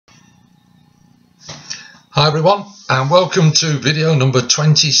Hi everyone, and welcome to video number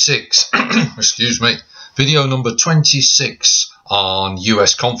 26, excuse me, video number 26 on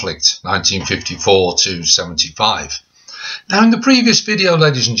US conflict 1954 to 75. Now in the previous video,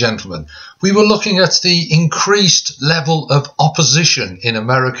 ladies and gentlemen, we were looking at the increased level of opposition in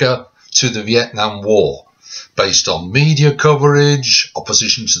America to the Vietnam War, based on media coverage,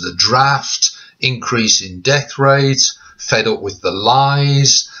 opposition to the draft, increase in death rates, fed up with the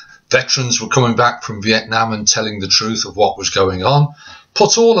lies. Veterans were coming back from Vietnam and telling the truth of what was going on.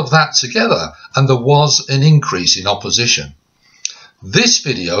 Put all of that together and there was an increase in opposition. This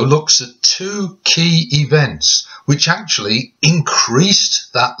video looks at two key events which actually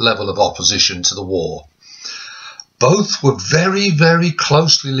increased that level of opposition to the war. Both were very, very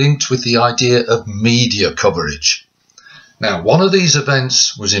closely linked with the idea of media coverage. Now, one of these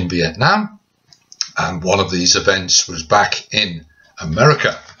events was in Vietnam and one of these events was back in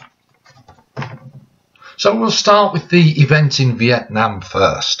America. So we'll start with the event in Vietnam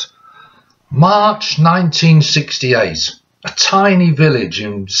first. March 1968, a tiny village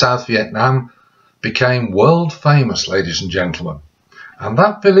in South Vietnam became world famous, ladies and gentlemen. And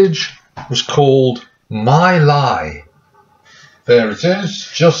that village was called My Lai. There it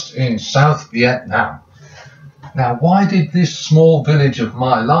is, just in South Vietnam. Now, why did this small village of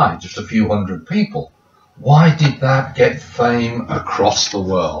My Lai, just a few hundred people, why did that get fame across the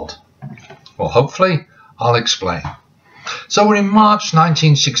world? Well, hopefully I'll explain. So we're in March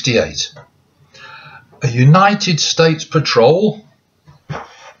 1968. A United States patrol,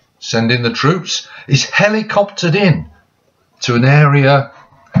 sending the troops, is helicoptered in to an area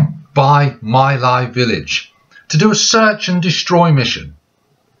by My Lai village to do a search and destroy mission.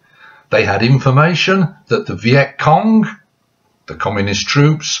 They had information that the Viet Cong, the communist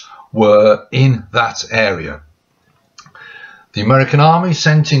troops, were in that area. The American Army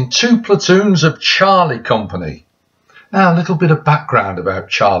sent in 2 platoons of Charlie Company. Now, a little bit of background about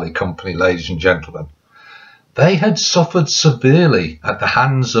Charlie Company, ladies and gentlemen. They had suffered severely at the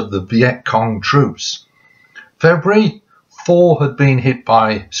hands of the Viet Cong troops. February, 4 had been hit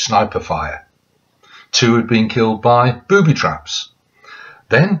by sniper fire. 2 had been killed by booby traps.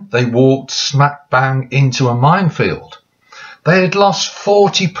 Then they walked smack bang into a minefield. They had lost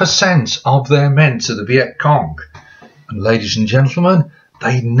 40% of their men to the Viet Cong. And ladies and gentlemen,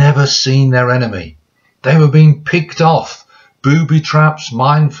 they'd never seen their enemy. They were being picked off. Booby traps,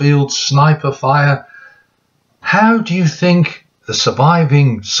 minefields, sniper fire. How do you think the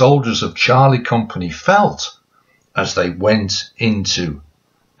surviving soldiers of Charlie Company felt as they went into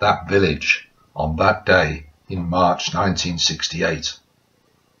that village on that day in March 1968?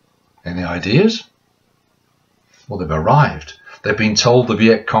 Any ideas? Well, they've arrived. They've been told the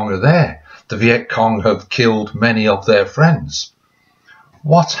Viet Cong are there. The Viet Cong have killed many of their friends.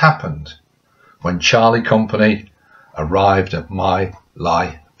 What happened when Charlie Company arrived at My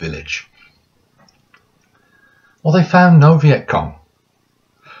Lai village? Well, they found no Viet Cong.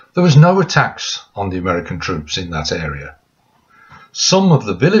 There was no attacks on the American troops in that area. Some of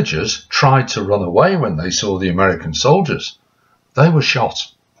the villagers tried to run away when they saw the American soldiers. They were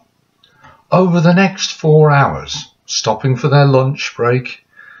shot. Over the next 4 hours, stopping for their lunch break,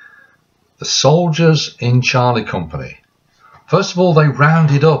 the soldiers in Charlie Company, first of all, they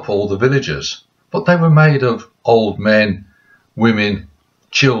rounded up all the villagers, but they were made of old men, women,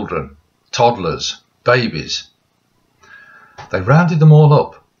 children, toddlers, babies. They rounded them all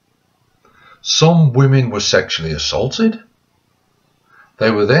up. Some women were sexually assaulted. They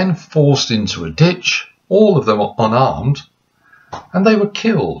were then forced into a ditch, all of them unarmed, and they were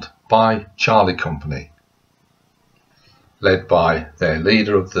killed by Charlie Company, led by their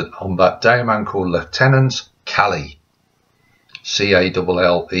leader on that day, a man called Lieutenant Calley,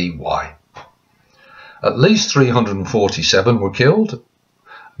 C-A-L-L-E-Y. At least 347 were killed,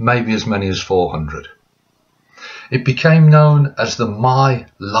 maybe as many as 400. It became known as the My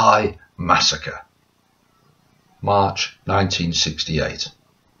Lai Massacre, March 1968.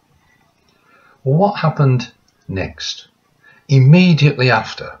 Well, what happened next? Immediately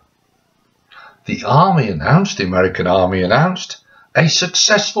after, the American Army announced a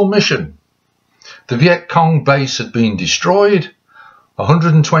successful mission. The Viet Cong base had been destroyed.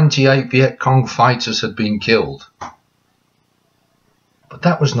 128 Viet Cong fighters had been killed. But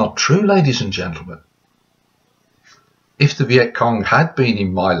that was not true, ladies and gentlemen. If the Viet Cong had been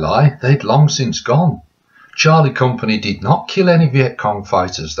in My Lai, they'd long since gone. Charlie Company did not kill any Viet Cong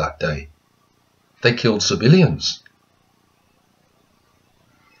fighters that day. They killed civilians.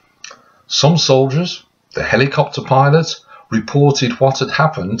 Some soldiers, the helicopter pilots, reported what had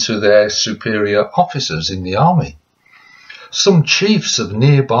happened to their superior officers in the army. Some chiefs of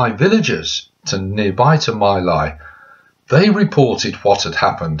nearby villages nearby to My Lai, they reported what had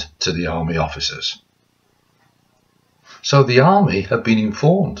happened to the army officers. So the army had been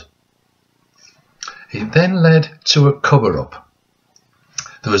informed. It then led to a cover-up.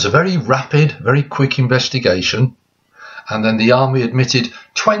 There was a very rapid, very quick investigation, and then the army admitted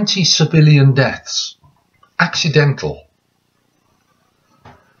 20 civilian deaths. Accidental.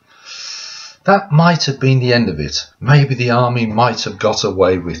 That might have been the end of it. Maybe the army might have got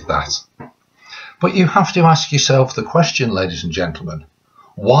away with that. But you have to ask yourself the question, ladies and gentlemen,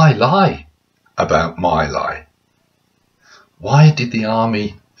 why lie about My Lai? Why did the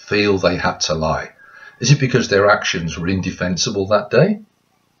army feel they had to lie? Is it because their actions were indefensible that day?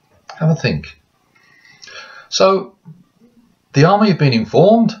 Have a think. So, the army had been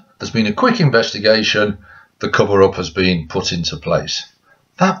informed, there's been a quick investigation, the cover-up has been put into place.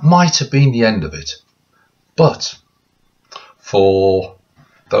 That might have been the end of it. But for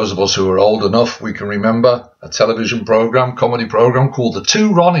those of us who are old enough, we can remember a television programme, comedy programme called The Two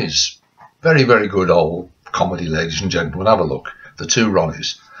Ronnies. Very, very good old comedy, ladies and gentlemen. Have a look. The Two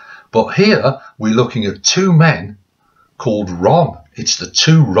Ronnies. But here we're looking at two men called Ron. It's the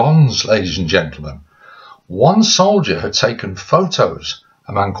two Rons, ladies and gentlemen. One soldier had taken photos,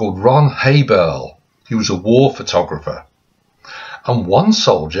 a man called Ron Haberl. He was a war photographer. And one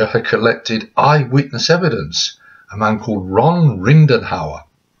soldier had collected eyewitness evidence, a man called Ron Rindenhauer.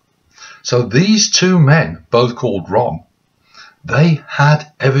 So these two men, both called Ron, they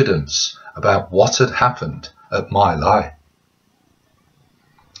had evidence about what had happened at My Lai.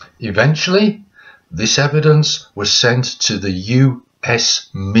 Eventually, this evidence was sent to the US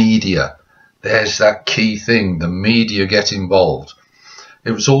media. There's that key thing, the media get involved.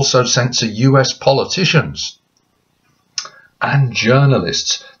 It was also sent to US politicians and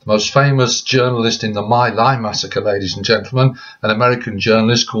journalists. The most famous journalist in the My Lai Massacre, ladies and gentlemen, an American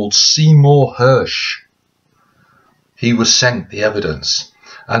journalist called Seymour Hersh. He was sent the evidence,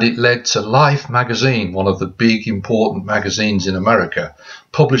 and it led to Life magazine, one of the big important magazines in America,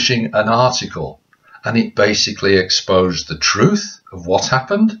 publishing an article, and it basically exposed the truth of what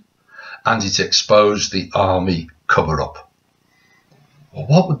happened, and it exposed the army cover-up. Well,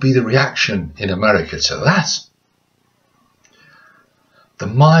 what would be the reaction in America to that? The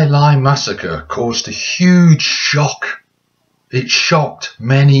My Lai Massacre caused a huge shock. It shocked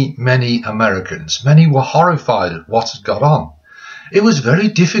many, many Americans. Many were horrified at what had got on. It was very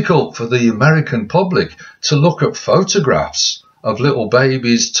difficult for the American public to look at photographs of little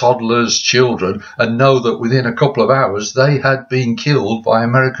babies, toddlers, children, and know that within a couple of hours they had been killed by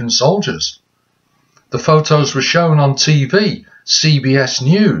American soldiers. The photos were shown on TV, CBS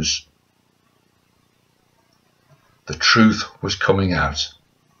News. The truth was coming out.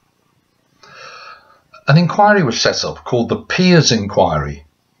 An inquiry was set up called the Piers Inquiry,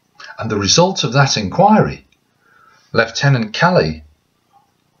 and the result of that inquiry, Lieutenant Calley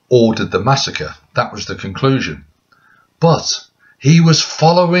ordered the massacre. That was the conclusion. But he was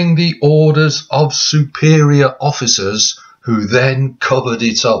following the orders of superior officers who then covered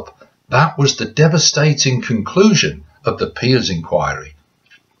it up. That was the devastating conclusion of the Piers Inquiry.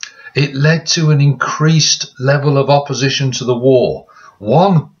 It led to an increased level of opposition to the war.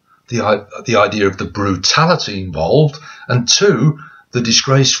 One, the idea of the brutality involved, and two, the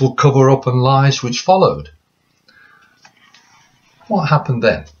disgraceful cover-up and lies which followed. What happened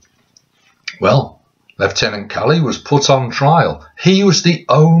then? Well, Lieutenant Calley was put on trial. He was the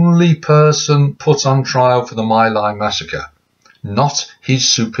only person put on trial for the My Lai Massacre, not his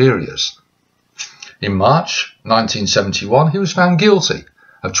superiors. In March 1971, he was found guilty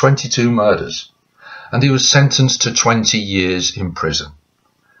of 22 murders, and he was sentenced to 20 years in prison.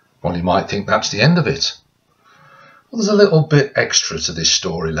 Well, you might think that's the end of it. Well, there's a little bit extra to this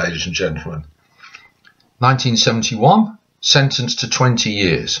story, ladies and gentlemen. 1971, sentenced to 20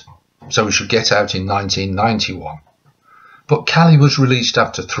 years, so he should get out in 1991. But Calley was released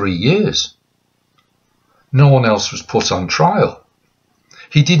after 3 years. No one else was put on trial.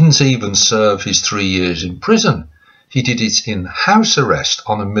 He didn't even serve his 3 years in prison. He did it in house arrest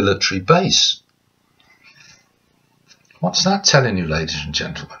on a military base. What's that telling you, ladies and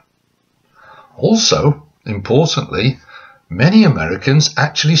gentlemen? Also, importantly, many Americans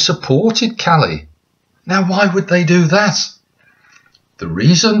actually supported Calley. Now, why would they do that? The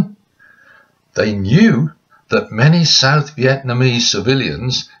reason? They knew that many South Vietnamese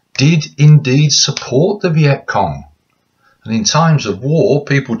civilians did indeed support the Viet Cong. And in times of war,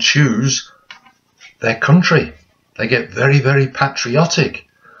 people choose their country. They get very, very patriotic.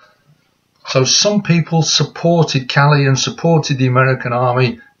 So some people supported Calley and supported the American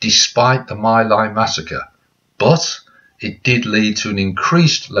army despite the My Lai Massacre. But it did lead to an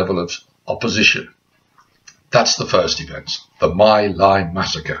increased level of opposition. That's the first event, the My Lai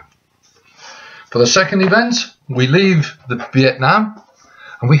Massacre. For the second event, we leave Vietnam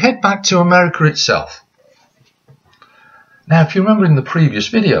and we head back to America itself. Now, if you remember in the previous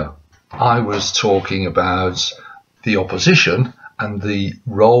video, I was talking about the opposition and the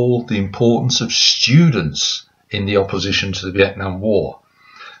role, the importance of students in the opposition to the Vietnam War.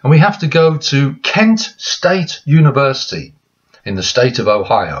 And we have to go to Kent State University in the state of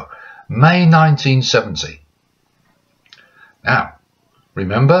Ohio, May 1970. Now,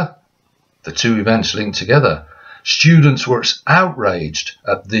 remember, the two events linked together. Students were outraged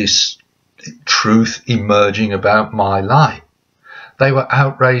at this truth emerging about My Lai. They were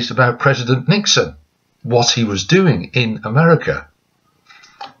outraged about President Nixon, what he was doing in America.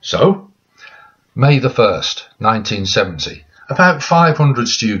 So, May the 1st, 1970, about 500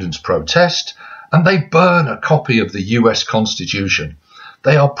 students protest and they burn a copy of the US Constitution.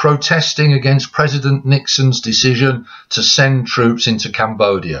 They are protesting against President Nixon's decision to send troops into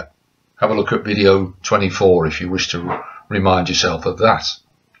Cambodia. Have a look at video 24 if you wish to remind yourself of that.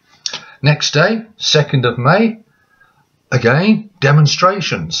 Next day, 2nd of May, again,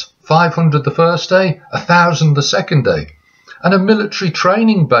 demonstrations. 500 the first day, 1,000 the second day. And a military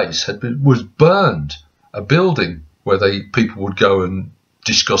training base was burned, a building where people would go and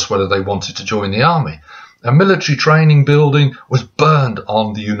discuss whether they wanted to join the army. A military training building was burned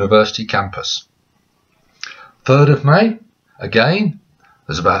on the university campus. 3rd of May, again,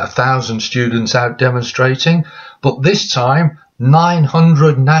 there's about 1,000 students out demonstrating, but this time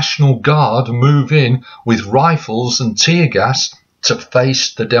 900 National Guard move in with rifles and tear gas to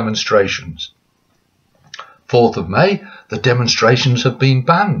face the demonstrations. 4th of May, the demonstrations have been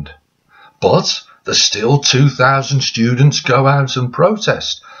banned, but there's still 2,000 students go out and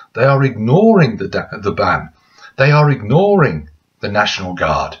protest. They are ignoring the ban. They are ignoring the National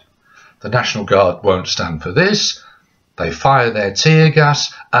Guard. The National Guard won't stand for this. They fire their tear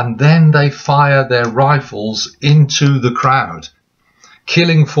gas and then they fire their rifles into the crowd,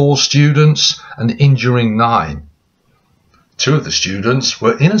 killing 4 students and injuring 9. 2 of the students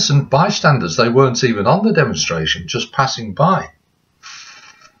were innocent bystanders. They weren't even on the demonstration, just passing by.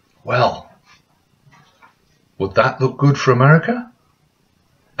 Well, would that look good for America?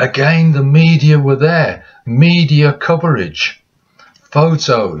 Again, the media were there. Media coverage,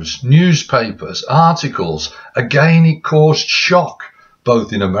 photos, newspapers, articles. Again, it caused shock,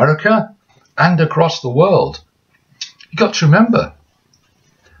 both in America and across the world. You've got to remember,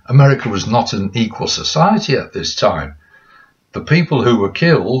 America was not an equal society at this time. The people who were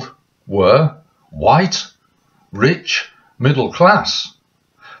killed were white, rich, middle class.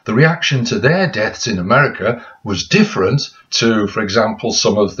 The reaction to their deaths in America was different to, for example,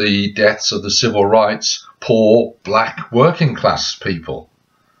 some of the deaths of the civil rights, poor, black, working class people.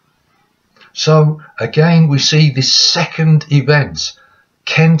 So again, we see this second event,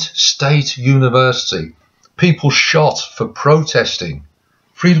 Kent State University, people shot for protesting.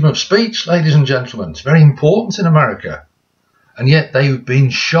 Freedom of speech, ladies and gentlemen, it's very important in America. And yet they've been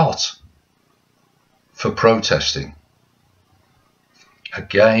shot for protesting.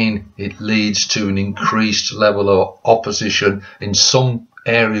 Again, it leads to an increased level of opposition in some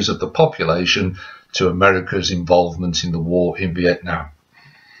areas of the population to America's involvement in the war in Vietnam.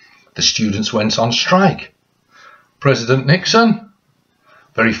 The students went on strike. President Nixon,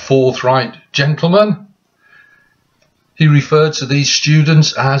 very forthright gentleman, he referred to these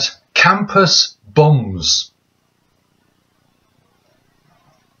students as campus bums.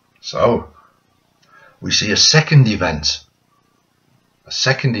 So, we see a second event.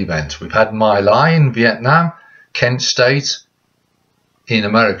 We've had My Lai in Vietnam, Kent State in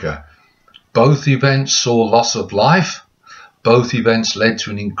America. Both events saw loss of life. Both events led to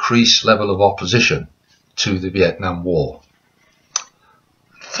an increased level of opposition to the Vietnam War.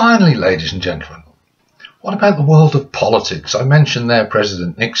 Finally, ladies and gentlemen, what about the world of politics? I mentioned there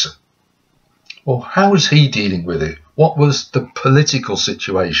President Nixon. Well, how was he dealing with it? What was the political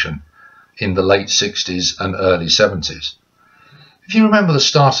situation in the late 60s and early 70s? If you remember the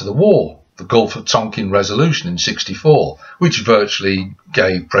start of the war, the Gulf of Tonkin resolution in '64, which virtually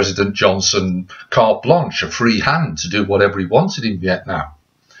gave President Johnson carte blanche, a free hand to do whatever he wanted in Vietnam.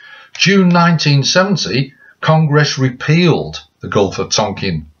 June 1970, Congress repealed the Gulf of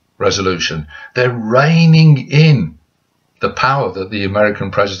Tonkin resolution. They're reining in the power that the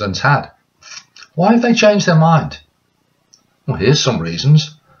American presidents had. Why have they changed their mind? Well, here's some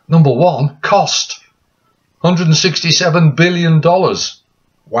reasons. Number one, cost. $167 billion.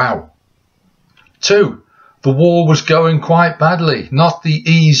 Wow. 2, the war was going quite badly, not the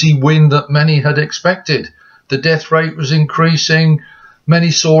easy win that many had expected. The death rate was increasing,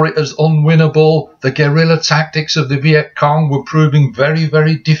 Many saw it as unwinnable. The guerrilla tactics of the Viet Cong were proving very,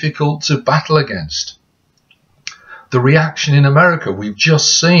 very difficult to battle against. The reaction in America, we've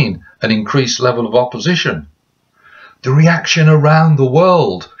just seen an increased level of opposition. The reaction around the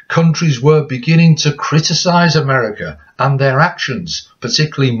world, countries were beginning to criticize America and their actions,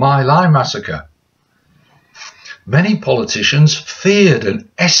 particularly My Lai Massacre. Many politicians feared an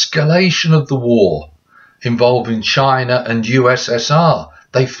escalation of the war involving China and USSR.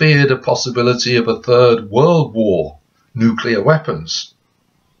 They feared a possibility of a third world war, nuclear weapons.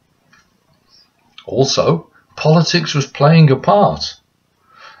 Also, politics was playing a part.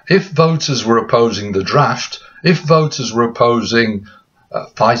 If voters were opposing the draft, if voters were opposing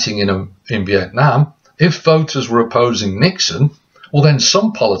fighting in Vietnam, if voters were opposing Nixon, well then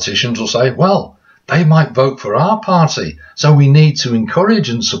some politicians will say, well, they might vote for our party, so we need to encourage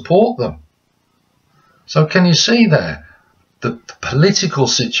and support them. So can you see there? The political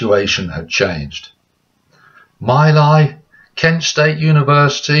situation had changed. My Lai, Kent State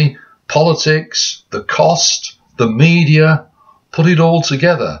University, politics, the cost, the media, put it all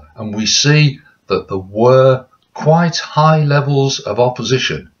together, and we see that there were quite high levels of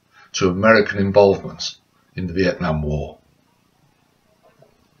opposition to American involvement in the Vietnam War.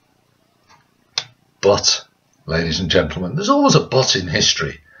 But, ladies and gentlemen, there's always a but in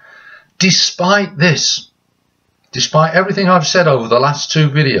history. Despite this, despite everything I've said over the last two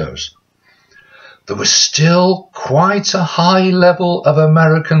videos, there was still quite a high level of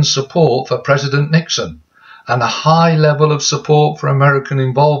American support for President Nixon and a high level of support for American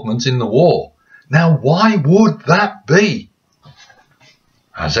involvement in the war. Now, why would that be?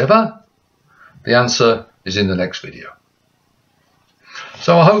 As ever, the answer is in the next video.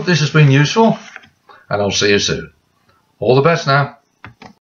 So I hope this has been useful, and I'll see you soon. All the best now.